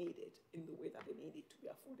who really need it in the way that they need it to be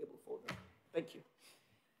affordable for them. Thank you.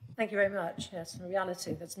 Thank you very much. Yes, in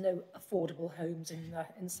reality, there's no affordable homes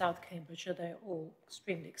in South Cambridgeshire. They're all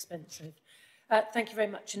extremely expensive. Thank you very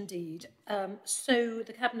much indeed. So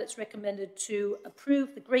the Cabinet's recommended to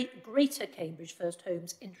approve the Greater Cambridge First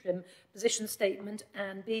Homes interim position statement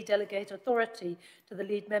and B, delegate authority to the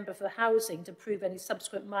lead member for housing to approve any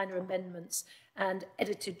subsequent minor amendments and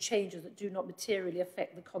edited changes that do not materially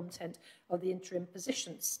affect the content of the interim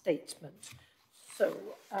position statement. So,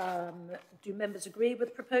 do members agree with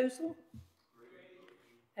the proposal?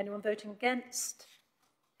 Anyone voting against?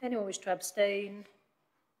 Anyone wish to abstain?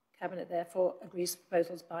 Cabinet therefore agrees the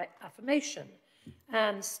proposals by affirmation.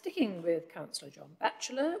 And sticking with Councillor John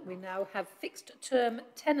Batchelor, we now have fixed term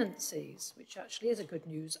tenancies, which actually is a good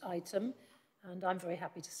news item, and I'm very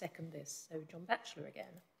happy to second this. So John Batchelor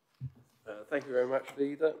again. Thank you very much,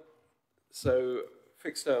 Leader. So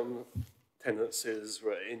fixed term tenancies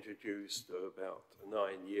were introduced about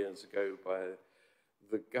 9 years ago by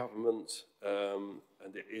the government,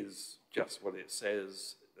 and it is just what it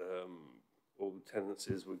says. all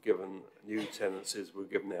tenancies were given, new tenancies were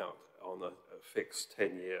given out on a fixed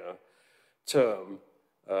 10-year term.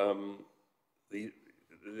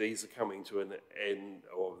 These are coming to an end,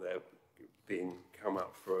 or they're being come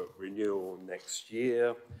up for renewal next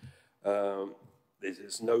year. This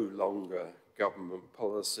is no longer government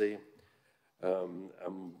policy.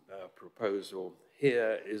 Our proposal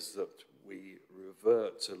here is that we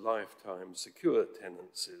revert to lifetime secure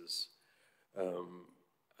tenancies,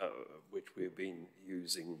 which we've been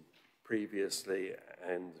using previously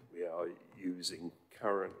and we are using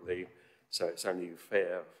currently. So it's only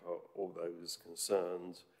fair for all those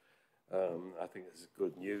concerned. I think this is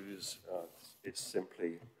good news. It's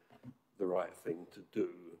simply the right thing to do,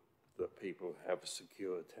 that people have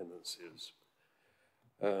secure tenancies.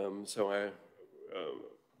 So I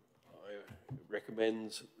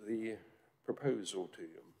recommend the proposal to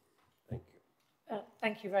you. Thank you.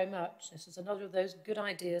 Thank you very much. This is another of those good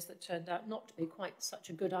ideas that turned out not to be quite such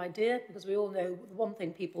a good idea, because we all know the one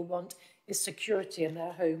thing people want is security in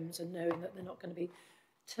their homes and knowing that they're not going to be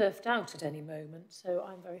turfed out at any moment. So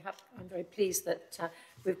I'm very happy, I'm very pleased that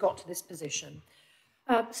we've got to this position.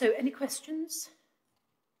 So any questions?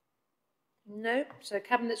 No. So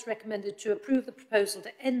Cabinet's recommended to approve the proposal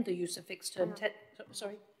to end the use of fixed term.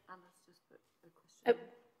 Sorry.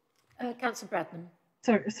 Councillor Bradnam.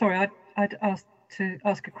 Sorry, I'd asked to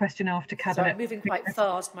ask a question after Cabinet. Sorry, I'm moving quite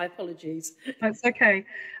fast. My apologies. That's okay.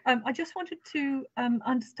 I just wanted to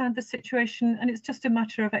understand the situation, and it's just a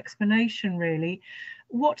matter of explanation, really.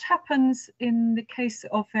 What happens in the case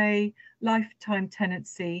of a lifetime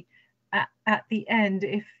tenancy at the end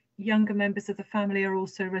if younger members of the family are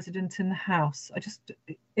also resident in the house?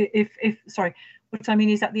 Sorry, what I mean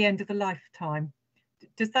is at the end of the lifetime.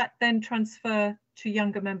 Does that then transfer to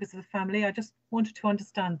younger members of the family? I just wanted to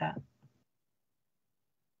understand that.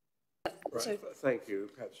 Right. So, thank you.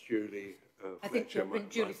 Perhaps Julie Fletcher might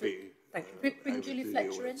be thank you. Bring Julie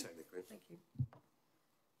Fletcher in. Thank you.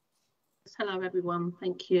 Hello, everyone.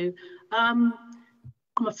 Thank you. I'm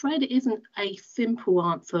afraid it isn't a simple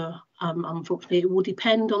answer, unfortunately. It will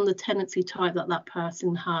depend on the tenancy type that that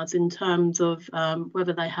person has in terms of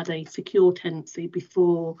whether they had a secure tenancy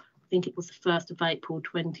before, I think it was the 1st of April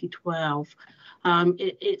 2012.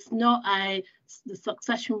 It's not the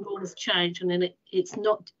succession rules change, and then it's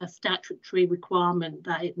not a statutory requirement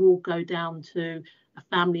that it will go down to a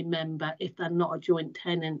family member if they're not a joint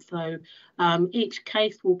tenant. So each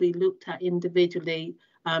case will be looked at individually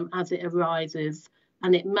as it arises.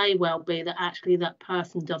 And it may well be that actually that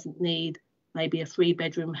person doesn't need maybe a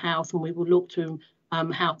 3-bedroom house, and we will look to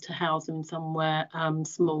how to house them somewhere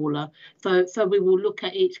smaller. So we will look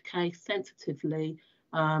at each case sensitively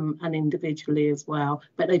and individually as well.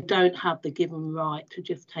 But they don't have the given right to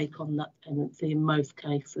just take on that tenancy in most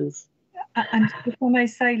cases. And if I may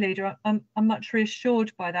say, Leader, I'm much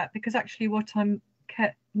reassured by that, because actually what I'm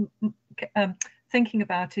thinking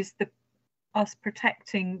about is us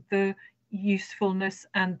protecting the usefulness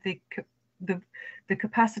and the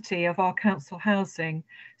capacity of our council housing.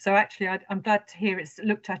 So actually I'm glad to hear it's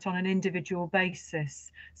looked at on an individual basis,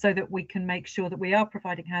 so that we can make sure that we are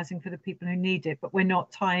providing housing for the people who need it, but we're not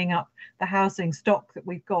tying up the housing stock that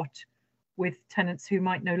we've got with tenants who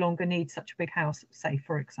might no longer need such a big house, say,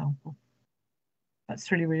 for example. That's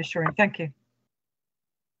really reassuring. Thank you.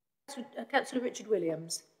 Councillor Richard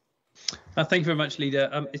Williams. Thank you very much, Leader.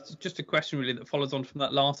 It's just a question really that follows on from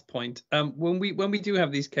that last point. When we do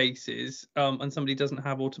have these cases and somebody doesn't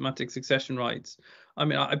have automatic succession rights, I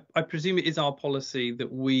mean, I presume it is our policy that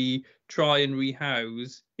we try and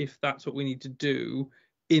rehouse, if that's what we need to do,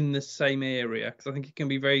 in the same area, because I think it can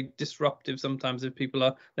be very disruptive sometimes if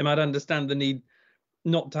people they might understand the need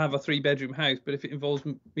not to have a 3-bedroom house, but if it involves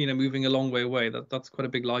moving a long way away, that's quite a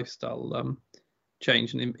big lifestyle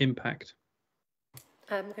change and impact.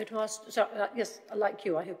 I'm going to ask, yes, like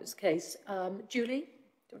you, I hope it's the case. Julie, do you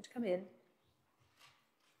want to come in?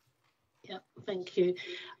 Yeah, thank you.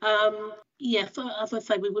 Yeah, so as I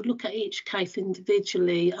say, we would look at each case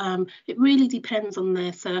individually. It really depends on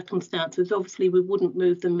their circumstances. Obviously, we wouldn't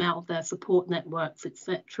move them out of their support networks,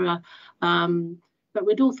 etc. But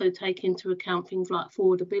we'd also take into account things like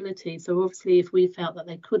affordability. So obviously, if we felt that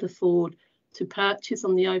they could afford to purchase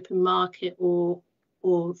on the open market or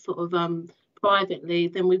sort of privately,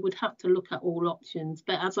 then we would have to look at all options.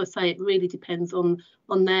 But as I say, it really depends on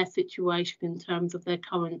their situation in terms of the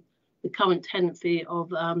current tenancy of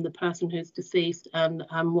the person who's deceased and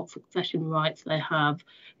what succession rights they have.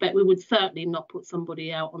 But we would certainly not put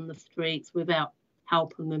somebody out on the streets without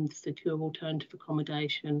helping them to secure alternative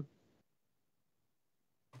accommodation.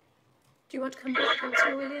 Do you want to come back,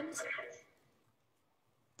 Councillor Williams?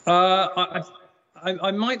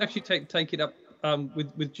 I might actually take it up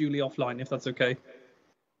with Julie offline, if that's okay.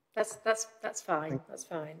 That's fine. That's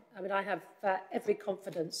fine. I mean, I have every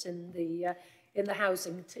confidence in the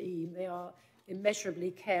housing team. They are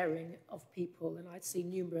immeasurably caring of people, and I've seen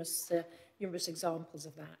numerous examples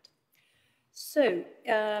of that. So,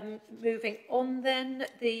 moving on then,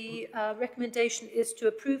 the recommendation is to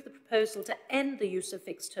approve the proposal to end the use of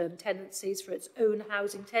fixed-term tenancies for its own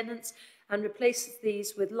housing tenants and replaces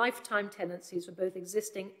these with lifetime tenancies for both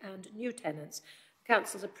existing and new tenants. The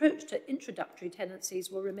Council's approach to introductory tenancies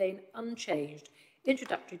will remain unchanged.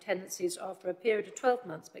 Introductory tenancies are for a period of 12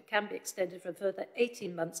 months but can be extended for a further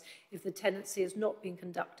 18 months if the tenancy has not been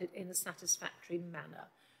conducted in a satisfactory manner.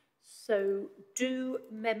 So, do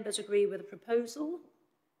members agree with the proposal?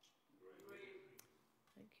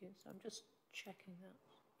 Thank you. So, I'm just checking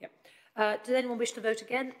that. Yeah. Does anyone wish to vote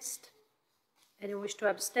against? Anyone wish to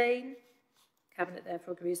abstain? Cabinet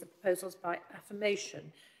therefore agrees the proposals by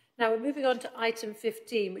affirmation. Now, we're moving on to item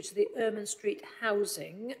 15, which is the Ermine Street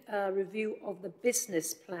Housing review of the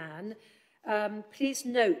business plan. Please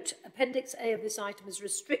note, Appendix A of this item is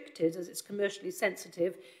restricted as it's commercially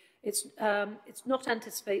sensitive. It's not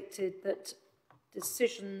anticipated that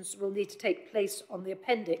decisions will need to take place on the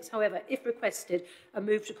appendix. However, if requested, a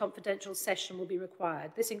move to confidential session will be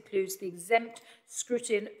required. This includes the exempt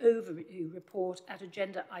scrutiny overview report at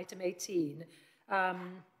agenda item 18.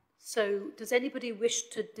 So, does anybody wish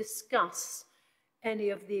to discuss any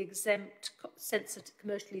of the exempt,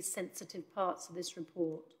 commercially sensitive parts of this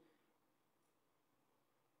report?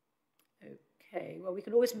 Okay, well, we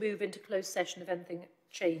can always move into closed session if anything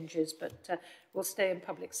changes, but we'll stay in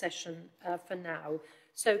public session for now.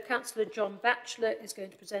 So, Councillor John Batchelor is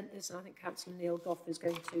going to present this, and I think Councillor Neil Goff is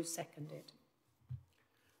going to second it.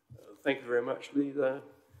 Thank you very much, Leader.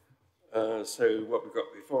 So, what we've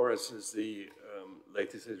got before us is the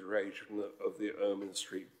latest iteration of the Ermine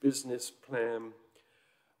Street Business Plan,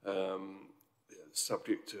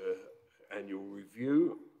 subject to annual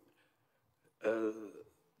review.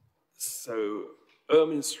 So,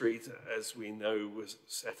 Ermine Street, as we know, was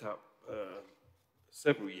set up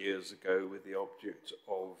several years ago with the object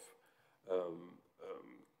of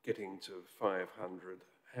getting to 500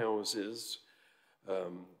 houses.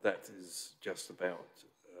 That is just about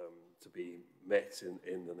to be met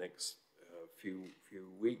in the next few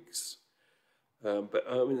weeks. But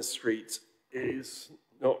Ermine Street is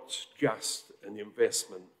not just an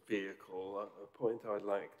investment vehicle. A point I'd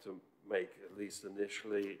like to make, at least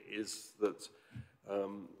initially, is that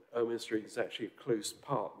Ermine Street is actually a close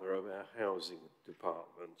partner of our housing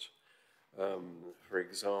department. For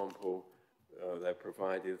example, they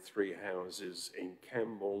provided 3 houses in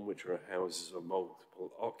Camborne, which are houses of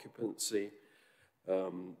multiple occupancy.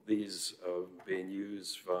 These are being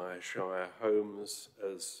used via Shire Homes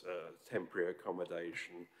as temporary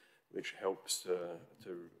accommodation, which helps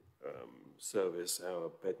to service our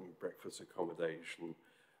bed and breakfast accommodation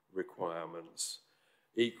requirements.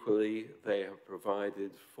 Equally, they have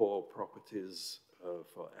provided 4 properties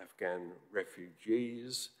for Afghan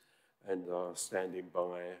refugees and are standing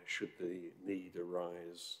by should the need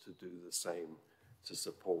arise to do the same to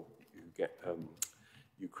support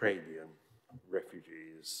Ukrainian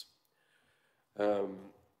refugees.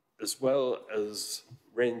 As well as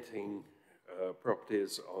renting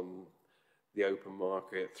properties on the open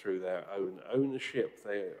market through their own ownership,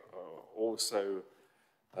 they are also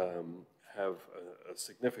have a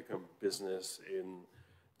significant business in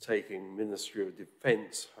taking Ministry of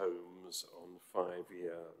Defence homes on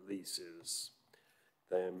 5-year leases.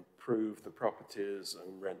 They improve the properties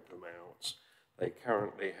and rent them out. They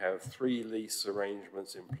currently have 3 lease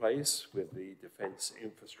arrangements in place with the Defence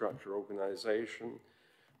Infrastructure Organisation.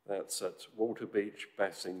 That's at Waterbeach,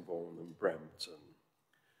 Bassingbourne and Brampton.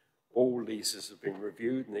 All leases have been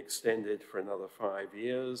reviewed and extended for another 5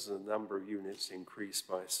 years, and the number of units increased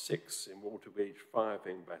by 6 in Waterbeach, 5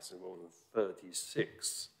 in Bassingbourne and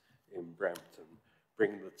 36 in Brampton,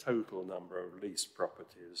 bringing the total number of leased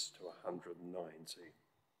properties to 190.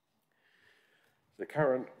 The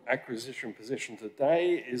current acquisition position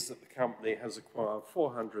today is that the company has acquired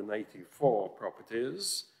 484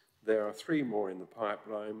 properties. There are 3 more in the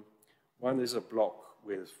pipeline. One is a block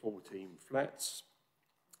with 14 flats.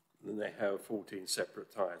 Then they have 14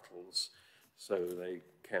 separate titles, so they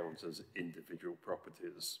count as individual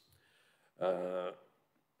properties.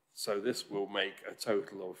 So this will make a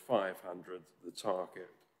total of 500, the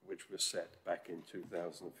target, which was set back in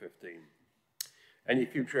 2015. Any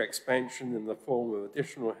future expansion in the form of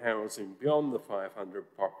additional housing beyond the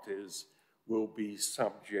 500 properties will be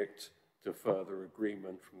subject to further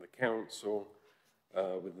agreement from the council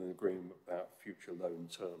with an agreement about future loan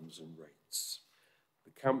terms and rates.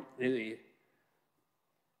 The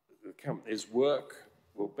company's work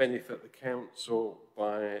will benefit the council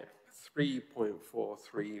by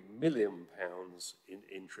 £3.43 million in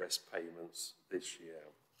interest payments this year.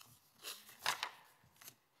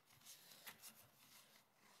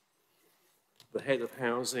 The head of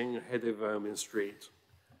housing, head of Ermine Street,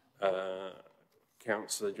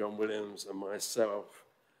 Councillor John Williams and myself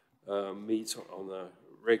meet on a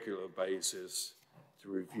regular basis to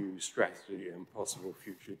review strategy and possible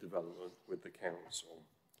future development with the council.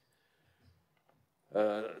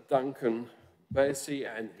 Duncan Bassey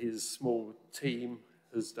and his small team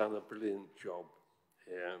has done a brilliant job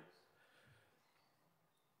here.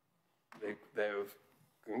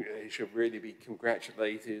 They should really be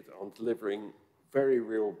congratulated on delivering very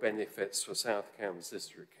real benefits for South Cambs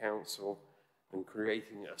District Council and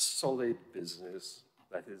creating a solid business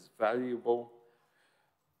that is valuable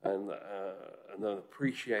and an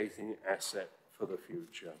appreciating asset for the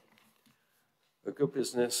future. A good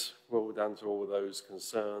business, well done to all those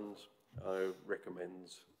concerned. I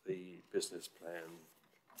recommend the business plan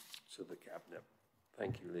to the Cabinet.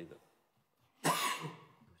 Thank you, Leader.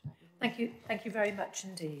 Thank you very much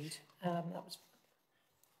indeed. That was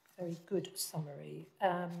a very good summary.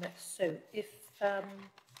 So if, sorry,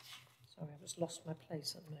 I've just lost my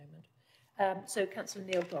place at the moment. So Councillor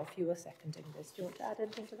Neil Goff, you were seconding this. Do you want to add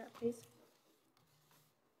anything to that, please?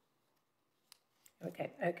 Okay,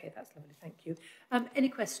 that's lovely, thank you. Any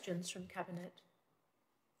questions from Cabinet?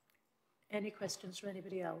 Any questions from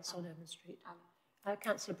anybody else on Ermine Street?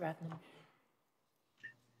 Councillor Bradnam.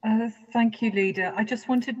 Thank you, Leader. I just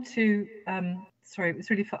wanted to, sorry, it was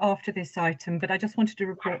really for after this item, but I just wanted to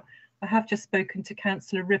report, I have just spoken to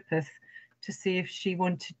Councillor Rippeth to see if she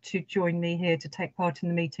wanted to join me here to take part in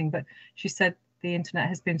the meeting, but she said the internet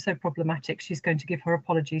has been so problematic, she's going to give her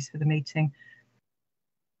apologies for the meeting.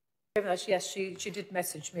 Very much, yes, she did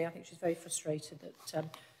message me. I think she's very frustrated that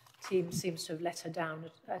team seems to have let her down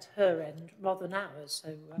at her end rather than ours.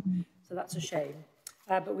 So that's a shame.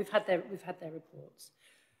 But we've had their reports.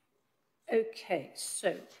 Okay,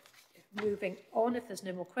 so moving on, if there's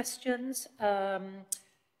no more questions, the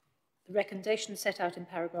recommendation set out in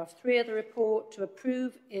paragraph 3 of the report to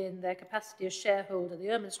approve in their capacity as shareholder the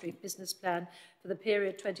Ermine Street business plan for the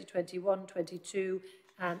period 2021-22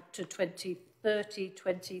 and to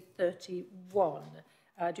 2030-2031.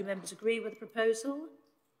 Do members agree with the proposal?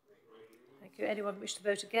 Thank you. Anyone wish to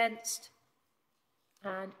vote against?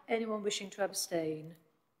 And anyone wishing to abstain?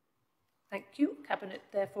 Thank you. Cabinet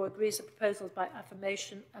therefore agrees the proposals by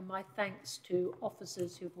affirmation, and my thanks to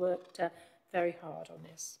officers who've worked very hard on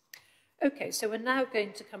this. Okay, so we're now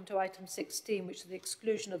going to come to item 16, which is the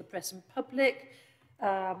exclusion of the press and public.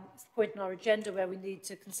 It's the point in our agenda where we need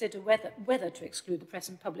to consider whether to exclude the press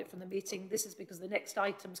and public from the meeting. This is because the next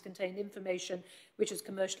items contain information which is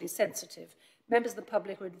commercially sensitive. Members of the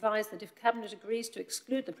public are advised that if Cabinet agrees to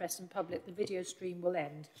exclude the press and public, the video stream will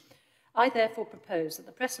end. I therefore propose that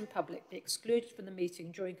the press and public be excluded from the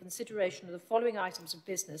meeting during consideration of the following items of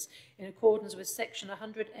business in accordance with section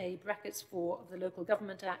 100A brackets 4 of the Local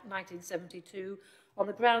Government Act 1972, on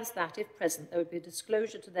the grounds that, if present, there would be a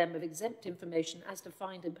disclosure to them of exempt information as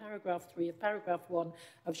defined in paragraph 3 of paragraph 1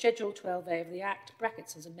 of Schedule 12A of the Act,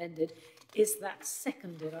 brackets as amended. Is that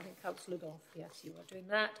seconded? I think Councillor Goff, yes, you are doing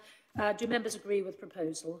that. Do members agree with the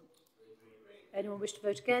proposal? Anyone wish to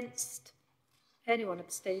vote against? Anyone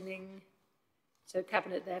abstaining? So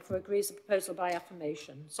Cabinet therefore agrees the proposal by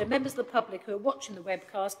affirmation. So members of the public who are watching the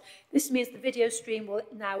webcast, this means the video stream will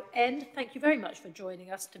now end. Thank you very much for joining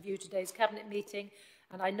us to view today's Cabinet meeting.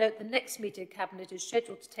 And I note the next meeting of Cabinet is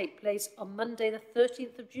scheduled to take place on Monday the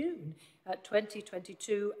 13th of June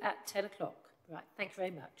 2022 at 10 o'clock. Right, thank you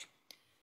very much.